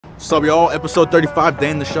What's up, y'all? Episode 35,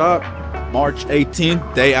 day in the shop. March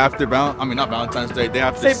 18th, day after not Valentine's Day, day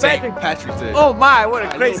after St. Patrick's Day. Oh my, what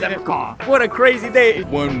a crazy day. What a crazy day.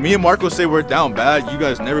 When me and Marco say we're down bad, you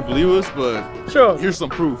guys never believe us, but sure, here's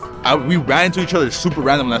some proof. We ran into each other super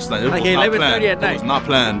random last night. Like 11:30 at night. It was not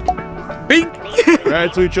planned. Bink! Ran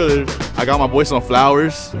into each other. I got my boy some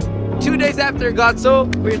flowers. 2 days after it got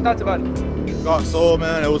sold, what are your thoughts about it? Got sold,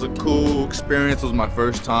 man. It was a cool experience. It was my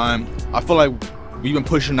first time. I feel like we've been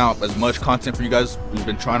pushing out as much content for you guys. We've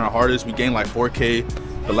been trying our hardest. We gained like 4K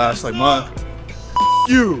the last month.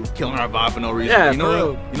 You killing our vibe for no reason. Yeah, you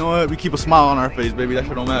know what? We keep a smile on our face, baby. That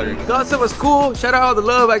shit don't matter. Godson was cool. Shout out all the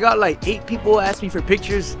love. I got like 8 people ask me for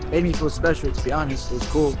pictures. Made me feel special, to be honest. It was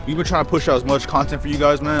cool. We've been trying to push out as much content for you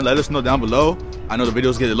guys, man. Let us know down below. I know the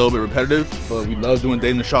videos get a little bit repetitive, but we love doing day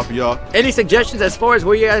in the shop for y'all. Any suggestions as far as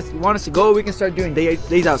where you guys want us to go? We can start doing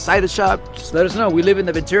days outside the shop. Just let us know. We live in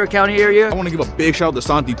the Ventura County area. I want to give a big shout out to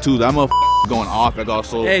Santi too. That motherfucker going off at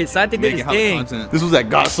Godson. Hey, Santi did his thing. This was at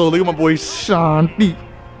Godson. Look at my boy Santi.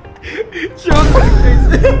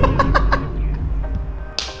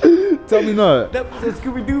 Tell me not. That was a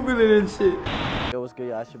Scooby-Doo villain and shit. Yo, what's good,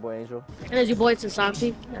 y'all? It's your boy Angel. And it's your boy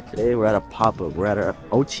Santi. Today we're at a pop-up. We're at our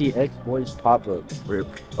OTX Boys pop-up. We're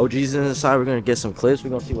OG's inside. We're gonna get some clips.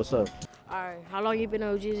 We're gonna see what's up. Alright, how long you been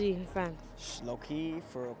an Ohgeesy's fan? Low key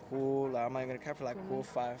for a cool, I'm not gonna cap for like a cool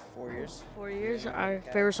 4 years. 4 years? Our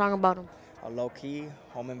favorite song about him? Low key,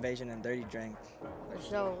 Home Invasion and Dirty Drink. For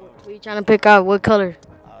sure. What you trying to pick out? What color?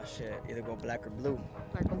 Oh shit, either go black or blue.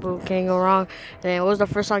 Black or blue, can't go wrong. Then what was the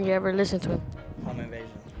first song you ever listened to? Home Invasion.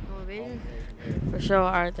 Home Invasion? For sure,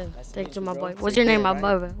 alright then. Thank you to my boy. What's your name, my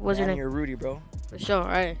brother? What's your name? You're Rudy, bro. For sure,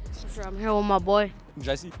 alright. For sure, I'm here with my boy.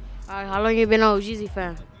 Jesse. Alright, how long you been an Ohgeesy's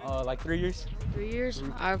fan? Like 3 years. 3 years?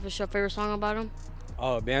 Alright, for sure. Favorite song about him?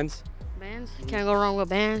 Bands. Bands? Can't go wrong with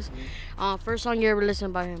bands. First song you ever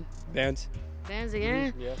listened by him? Bands. Bands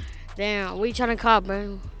again? Yeah. Damn, what you trying to cop,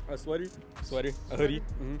 man? A sweater, a hoodie.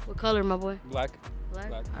 What color, my boy? Black.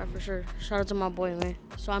 Black? Alright, for sure. Shout out to my boy, man.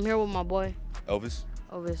 So I'm here with my boy. Elvis.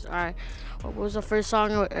 Elvis, alright. What was the first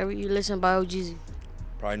song you listened by Ohgeezy?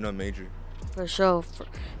 Probably Not Major. For sure.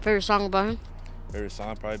 Favorite song about him? Favorite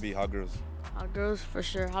song probably be Hot Girls. Hot Girls, for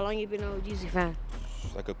sure. How long you been an Ohgeezy fan?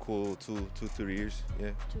 Like a cool 3 years,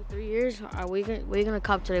 yeah. 2-3 years? Alright, what you gonna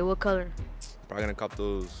cop today? What color? Probably gonna cop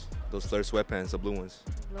those flirt sweatpants, the blue ones.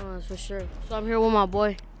 Blue ones, for sure. So I'm here with my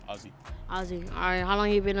boy. Ozzy. Alright, how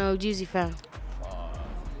long you been an Ohgeezy fan?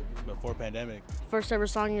 Before pandemic. First ever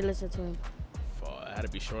song you listened to him? It had to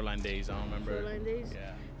be Shoreline Days. I don't remember. Shoreline Days?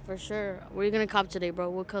 Yeah. For sure. What are you gonna cop today, bro?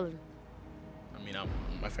 What color? I mean,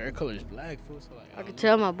 my favorite color is black, fool. So like, I could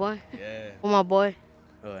tell, my boy. Yeah. With my boy.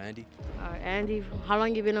 Andy. Alright, Andy. How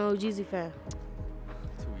long you been an Ohgeezy fan?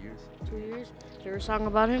 2 years. 2 years? Favorite song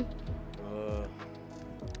about him?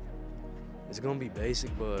 It's gonna be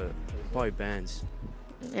basic, but probably bands.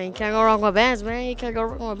 Yeah, you can't go wrong with bands, man. You can't go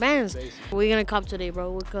wrong with bands. What are you gonna cop today,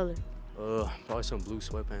 bro? What color? Probably some blue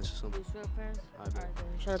sweatpants or something. Blue sweatpants? Alright, then.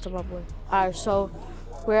 Shout out to my boy. Alright, so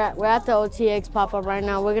we're at the OTX pop-up right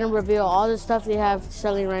now. We're gonna reveal all the stuff they have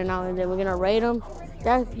selling right now, and then we're gonna rate them.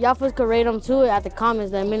 Y'all folks could rate them too at the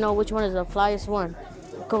comments. Let me know which one is the flyest one.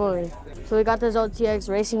 Come on in. So we got this OTX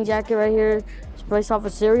racing jacket right here. It's based off a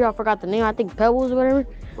cereal. I forgot the name. I think Pebbles or whatever.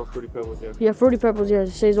 Fruity Pebbles, yeah. Yeah, Fruity Pebbles, yeah.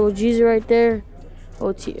 It says Ohgeezy right there.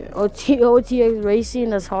 OTX Racing,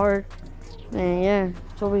 that's hard. Man, yeah,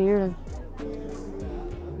 it's over here.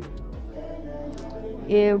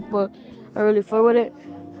 Yeah, but I really fuck with it.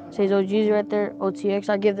 It says Ohgeezy right there, OTX.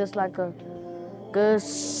 I give this like a good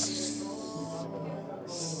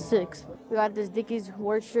 6. We got this Dickies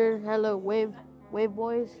work shirt, hello Wave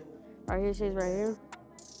Boys. Right here, says right here.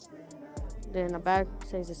 Then the back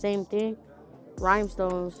says the same thing.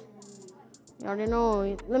 Rhinestones. You already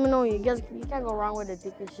know. Let me know. You can't go wrong with a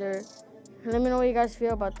Dickies shirt. Let me know what you guys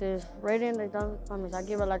feel about this. Rate it in the comments. I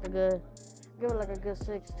give it like a good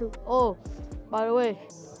 6 too. Oh, by the way,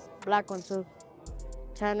 black one too.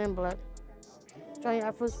 Tan and black.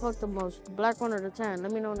 I first fuck the most, the black one or the tan?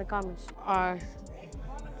 Let me know in the comments. Alright.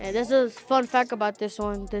 And this is fun fact about this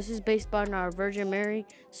one. This is based on our Virgin Mary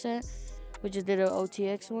set. We just did an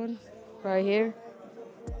OTX one right here.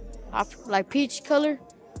 Like peach color.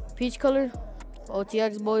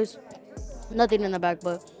 OTX boys. Nothing in the back,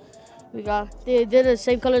 but they did the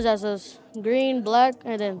same colors as us. Green, black,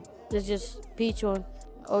 and then this just peach one.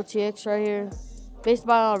 OTX right here. Based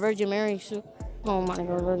by our Virgin Mary suit. Oh my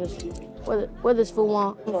god, what this fool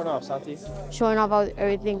want? Showing off, Santi. Showing off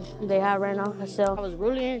everything they have right now. I was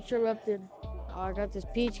really interrupted. I got this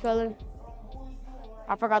peach color.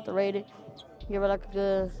 I forgot to rate it. Give it like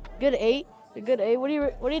a good 8. A good 8. What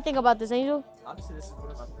do you think about this, Angel? Honestly, this is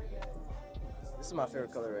one of my favorite. This is my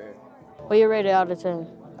favorite color right here. What you rate it out of 10?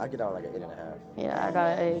 I get out like an 8.5. Yeah, I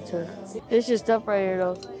got an 8 too. This is stuff right here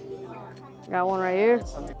though. Got one right here.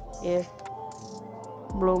 Yeah.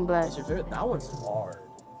 Blue and black. It's your favorite? That one's hard.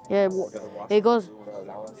 Yeah, it goes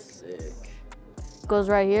That one's sick.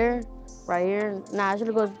 right here, right here. Nah,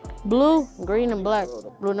 actually goes blue, green, and black.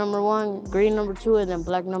 Blue number 1, green number 2, and then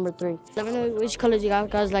black number 3. Let me know which colors you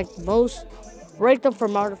guys like the most. Rate them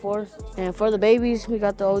from out of 4. And for the babies, we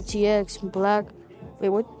got the OTX black. Wait,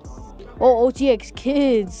 what? Oh, OTX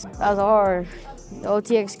Kids. That's hard. The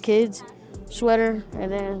OTX Kids sweater,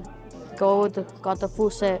 and then got the full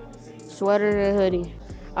set sweater and hoodie.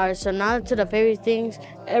 All right, so now to the favorite things.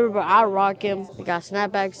 Everybody, I rock them. We got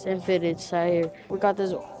snapbacks and fitteds right here. We got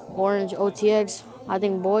this orange OTX. I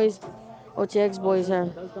think OTX boys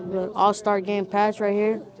have the All-Star Game patch right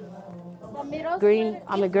here.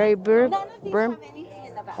 Gray brim.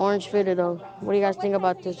 Orange fitted though. What do you guys think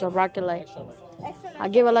about this? Rocket light. I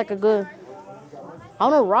give it like a good. I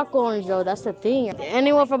don't rock orange though. That's the thing.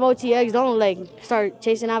 Anyone from OTX don't like start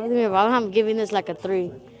chasing after me if I'm giving this like a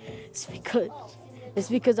 3. It's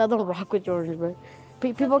because I don't rock with orange, bro.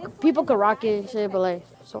 People can rock it and shit, but like,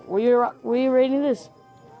 so were you rating this?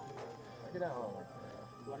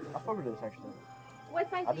 I fuck with this actually.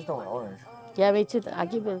 I just don't like orange. Yeah, me too. I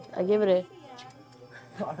give it a.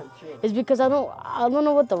 It's because I don't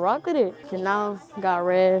know what to rock with it. And now got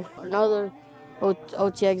red. Another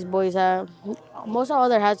OTX boys have. Most of our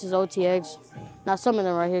other hats is OTX. Not some of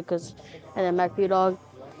them right here, and then MacP Dog.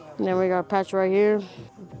 And then we got a patch right here.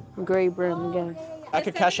 Gray brim again. I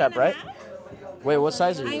could cash app, right? Wait, what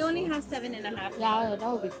size are you? I only have 7.5. Yeah, that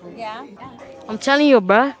would be cool. Yeah. I'm telling you,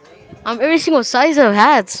 bruh. I'm every single size of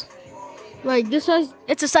hats. Like this size,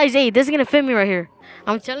 it's a size 8. This is gonna fit me right here.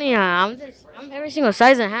 I'm telling you, I'm every single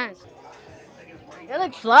size of hats. They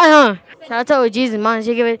look fly, huh? Shout out to Ohgeesy'S, man.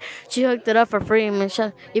 She hooked it up for free, man.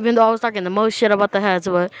 Even though I was talking the most shit about the hats,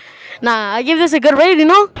 but nah, I give this a good rating, you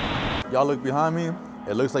know? Y'all look behind me.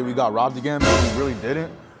 It looks like we got robbed again, but we really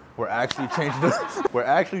didn't. We're actually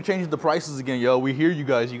changing the prices again, yo. We hear you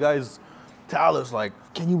guys. You guys tell us, like,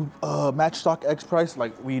 can you match stock X price?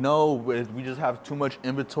 Like, we know we just have too much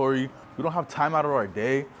inventory. We don't have time out of our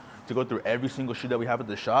day to go through every single shoe that we have at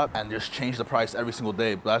the shop and just change the price every single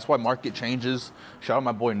day. But that's why market changes. Shout out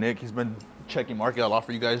my boy Nick. He's been checking market a lot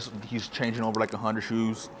for you guys. He's changing over like 100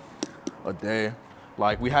 shoes a day.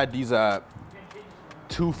 Like, we had these at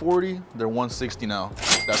 $240, they're $160 now.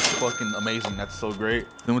 That's fucking amazing. That's so great.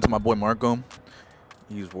 Then went to my boy Marco.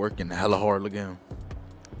 He's working hella hard. Look at him.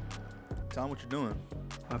 Tell him what you're doing.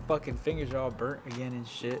 My fucking fingers are all burnt again and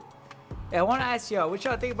shit. Hey, I want to ask y'all, what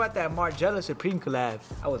y'all think about that Margiela Supreme collab?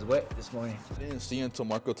 I was wet this morning. I didn't see it until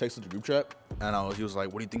Marco texted the group chat, and he was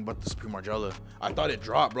like, what do you think about the Supreme Margiela? I thought it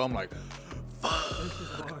dropped, bro. I'm like,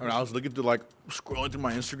 fuck. And I was looking through, like, scrolling through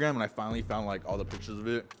my Instagram, and I finally found, like, all the pictures of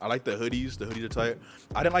it. I like the hoodies. The hoodies are tight.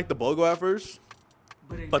 I didn't like the BOGO at first,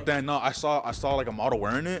 but then, no, I saw like, a model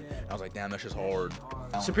wearing it, and I was like, damn, that's just hard.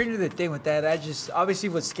 Supreme did the thing with that. I just, obviously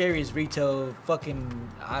what's scary is retail.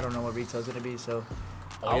 I don't know what retail's gonna be, so.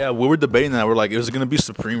 Oh, yeah, we were debating that. We're like, is it gonna be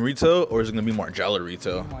Supreme retail or is it gonna be Margiela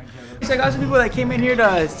retail? So I got some people that came in here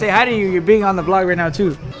to say hi to you. You're being on the vlog right now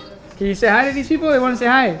too. Can you say hi to these people? They want to say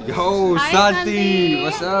hi. Yo, Hi, Santi,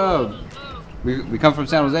 what's up? We come from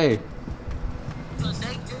San Jose.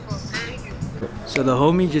 So the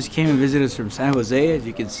homie just came and visited us from San Jose. As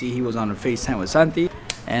you can see, he was on a FaceTime with Santi.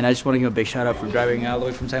 And I just want to give a big shout out for driving all the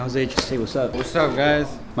way from San Jose just to say what's up. What's up, guys?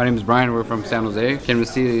 My name is Brian. We're from San Jose. Came to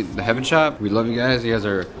see the Heaven Shop. We love you guys. You guys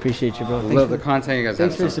are. Appreciate you, bro. Love the content. You guys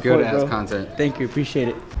have some good ass content. Thank you. Appreciate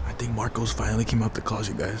it. I think Marco's finally came out the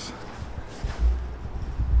closet, guys.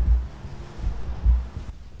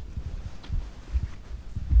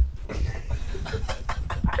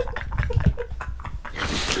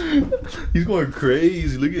 He's going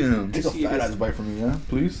crazy. Look at him. Take a fat ass bite from me, yeah?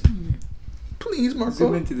 Please? Please, Marco.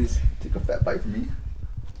 Zoom into this. Take a fat bite from me.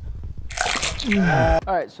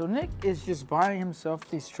 All right, so Nick is just buying himself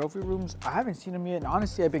these trophy rooms. I haven't seen them yet, and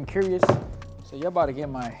honestly, I've been curious. So you're about to get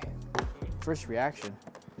my first reaction.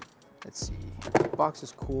 Let's see. The box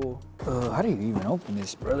is cool. How do you even open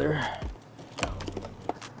this, brother?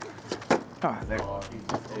 Oh, there.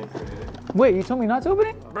 Wait, you told me not to open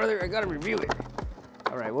it? Brother, I gotta review it.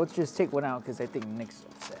 All right, we'll just take one out because I think Nick's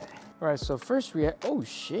upset. All right, so first oh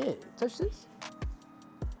shit, touch this?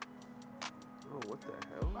 Oh, what the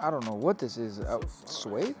hell? I don't know what this is,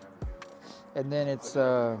 suede? And then it's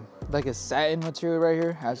like a satin material right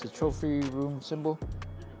here, has a trophy room symbol.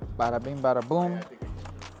 Bada bing, bada boom.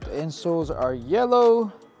 The insoles are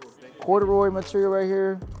yellow, corduroy material right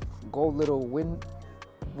here, gold little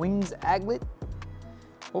wings aglet.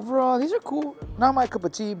 Overall, these are cool. Not my cup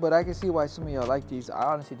of tea, but I can see why some of y'all like these.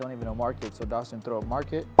 I honestly don't even know market, so Dawson throw a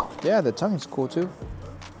market. Yeah, the tongue is cool too,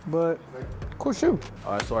 but cool shoe.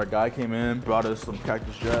 All right, so our guy came in, brought us some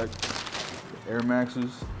Cactus Jack, Air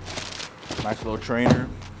Maxes, nice little trainer,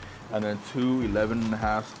 and then two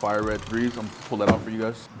 11.5 Fire Red 3s. I'm gonna pull that out for you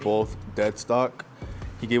guys. Both dead stock.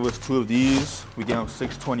 He gave us 2 of these. We gave him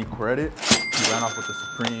 620 credit. He ran off with the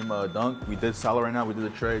Supreme Dunk. We did salad right now. We did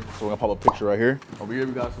a trade. So we're gonna pop a picture right here. Over here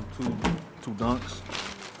we got some two dunks.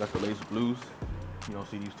 That's the Laser Blues. You don't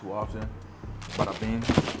see these too often. Bada bing.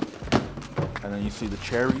 And then you see the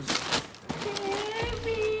cherries.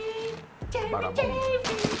 Bada boom.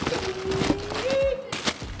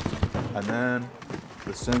 And then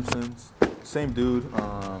the Simpsons. Same dude.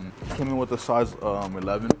 He came in with a size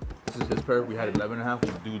 11. This is his pair. We had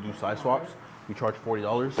 11.5. We do size swaps. We charge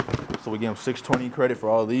 $40. So we gave him 620 credit for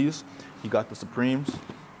all of these. He got the Supremes.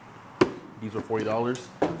 These were $40.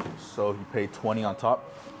 So he paid 20 on top.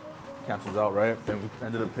 Cancels out, right? Then we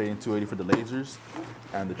ended up paying 280 for the lasers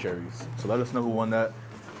and the cherries. So let us know who won that.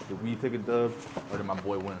 Did we take a dub or did my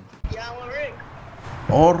boy win? Yeah, I want Rick.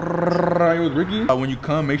 All right, with Ricky. When you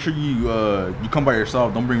come, make sure you come by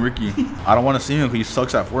yourself. Don't bring Ricky. I don't want to see him because he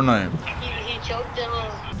sucks at Fortnite. He choked him.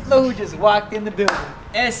 Look who just walked in the building.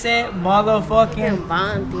 Ese motherfucking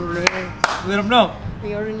Bounty, man. let him know.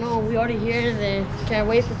 We already know. We already here. Then can't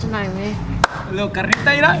wait for tonight, man. A little carrita,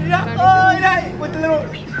 mira. Oh, mira, with the little.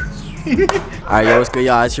 All right, yo, what's good,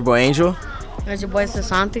 y'all? It's your boy Angel. There's your boy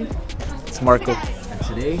Santi. It's Marco. And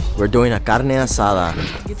today, we're doing a carne asada.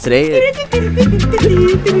 Today,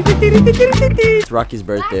 it's Rocky's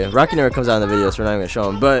birthday. Rocky never comes out in the video, so we're not even gonna show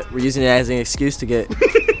him. But we're using it as an excuse to get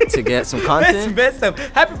some content. That's messed up.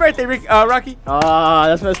 Happy birthday, Rocky. Ah,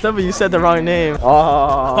 that's messed up, but you said the wrong name.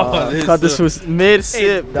 Oh, I thought this was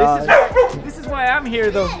mid-sip, dog. This is why I'm here,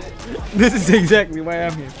 though. This is exactly why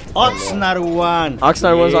I'm here. Oxnard one.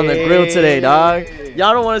 Oxnard one's on the grill today, dog.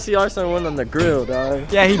 Y'all don't want to see Oxnard one on the grill, dog.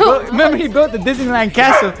 Yeah, he built. Remember, he built the Disneyland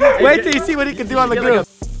castle. Wait till you see what he can do on the grill.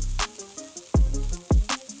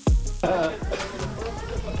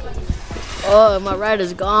 Oh, my ride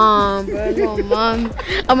is gone, bro. No, mom.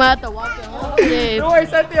 I'm gonna have to walk it home. Yeah. Don't worry,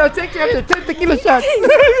 Santi. I'll take you after 10 tequila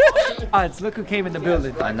shots. Look who came in the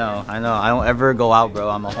building. I know. I don't ever go out, bro.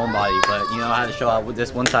 I'm a homebody, but you know I had to show out with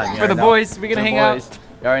this one time. For the boys, we're gonna hang out,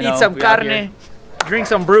 eat some carne, drink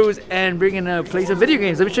some brews, and bring in a play some video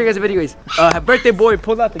games. Let me show you guys the video games. Birthday boy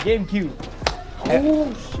pulled out the GameCube.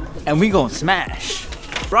 And we gonna smash.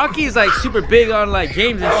 Rocky is like super big on like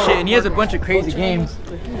games and shit, and he has a bunch of crazy games.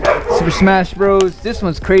 Super Smash Bros. This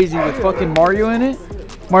one's crazy with fucking Mario in it.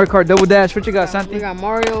 Mario Kart Double Dash. What you got, Santi? We got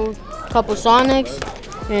Mario, couple Sonics,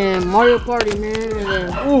 and Mario Party, man. And then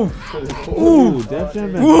Ooh.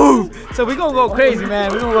 So we gonna go crazy,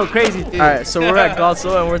 man. We gonna go crazy. All right, so we're at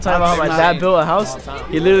Godso and we're talking about how my dad built a house.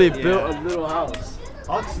 He literally built a little house.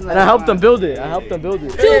 And I helped him build it. that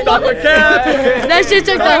shit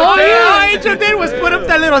took the whole year. All Angel did was put up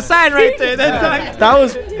that little sign right there.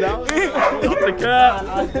 That's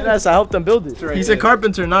Yes, I helped him build it. He's a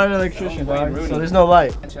carpenter, not an electrician, dog. So there's no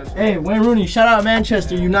light. Hey, Wayne Rooney, shout out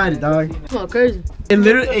Manchester United, dog. Oh, crazy.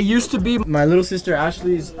 It used to be my little sister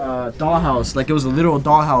Ashley's dollhouse. Like it was a literal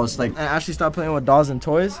dollhouse. Like Ashley stopped playing with dolls and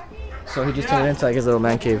toys. So he just turned it into like his little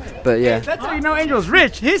man cave. But yeah. That's how you know Angel's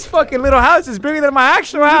rich. His fucking little house is bigger than my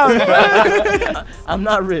actual house. I'm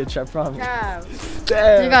not rich, I promise.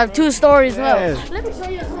 You got 2 stories left. Let me show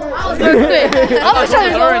you his whole house real quick. I'm gonna show you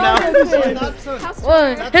his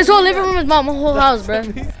whole house. His whole living room is my whole house, bro.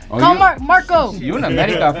 Call Marco. You an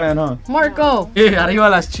America fan, huh? Marco. Yeah, arriba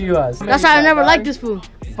las Chivas. That's why I never liked this fool.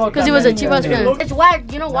 Because he was a Chivas fan. It's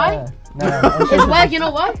whack, you know why? It's whack, you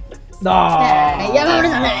know why? No. Yeah,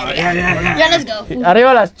 let's go.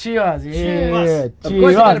 Arriba las Chivas. Yeah.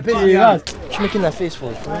 Chivas. What you making that face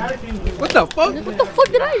for? What the fuck? What the fuck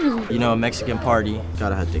did I do? You know, a Mexican party.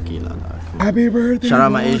 Gotta have tequila, dog. Happy birthday. Shout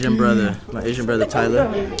out my Asian brother. My Asian brother, Tyler.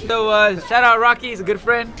 So, shout out Rocky. He's a good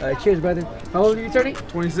friend. Cheers, brother. How old are you turning?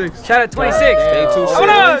 26. Shout out 26. Stay tuned.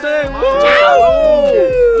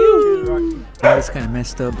 It's kind of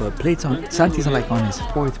messed up, but Santi's like on his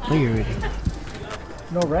 4th play already.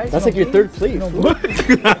 No, right? That's like your 3rd plate.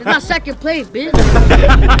 It's not 2nd place, bitch.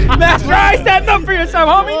 That's right. Stand up for yourself,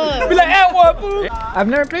 homie. Be like, and what, fool? I've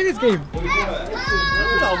never played this game.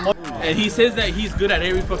 And he says that he's good at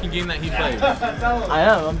every fucking game that he plays. I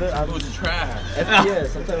am. It was trash.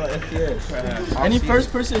 FPS. I'm talking about FPS. Trash. Any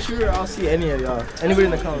first-person shooter, I'll see any of y'all. Anybody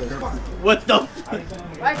in the comments. What the fuck?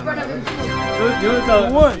 Right in front of him.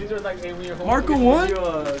 Who won? Marco won?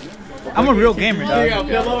 I'm a real gamer,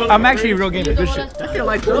 dog. I'm actually a real gamer. Good shit.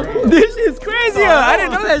 This is crazy. I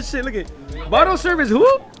didn't know that shit. Look at bottle service. Who?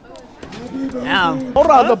 Damn. Hold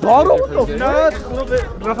on, the bottle? What the fuck?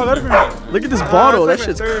 Look at this bottle. That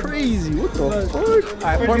shit's crazy. What the fuck?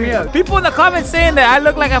 Alright, pour me up. People in the comments saying that I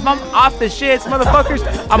look like if I'm off the shits, motherfuckers.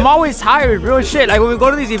 I'm always hired, real shit. Like when we go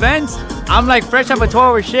to these events, I'm like fresh off a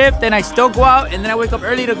 12-hour shift, then I still go out, and then I wake up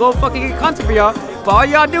early to go fucking get content for y'all. But all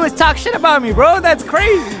y'all do is talk shit about me, bro. That's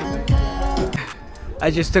crazy. I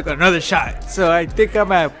just took another shot, so I think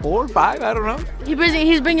I'm at 4 or 5. I don't know.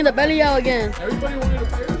 He's bringing the belly out again.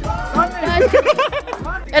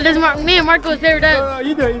 And this is me and Marco's favorite dance.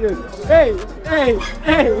 You do it. Hey.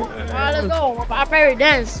 Alright, let's go. Our favorite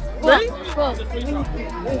dance. Ready? Go.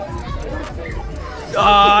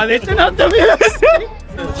 They turned out to be.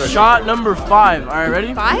 Shot number 5. All right,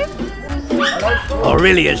 ready? 5? Oh,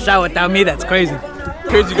 really? A shot without me? That's crazy.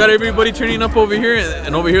 Crazy, you got everybody turning up over here,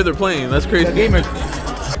 and over here they're playing. That's crazy. Gamers.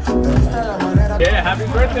 Yeah, happy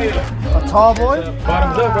birthday. A tall boy?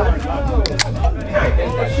 Bottoms up, brother.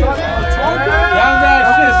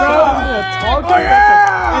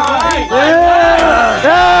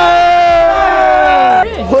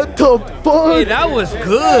 What the fuck? Hey, that was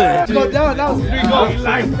good. Go down, that was 3 goals.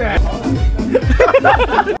 Like that.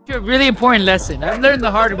 A really important lesson. I've learned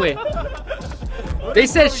the hard way. They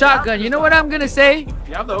said shotgun. You know what I'm gonna say?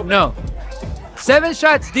 No. 7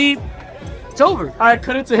 shots deep. It's over. All right,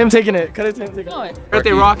 cut it to him taking it.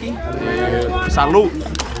 Birthday, Rocky. Salute.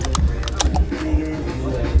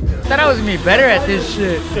 Thought I was gonna be better at this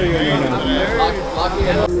shit.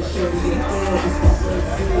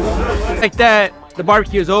 Like that, the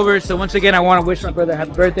barbecue is over. So once again, I want to wish my brother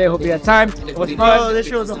happy birthday. Hope you had time. It was fun. Oh, this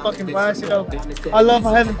shit was a fucking blast, you know. I love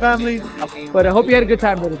having family. But I hope you had a good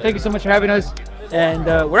time, brother. Thank you so much for having us. And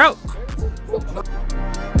we're out.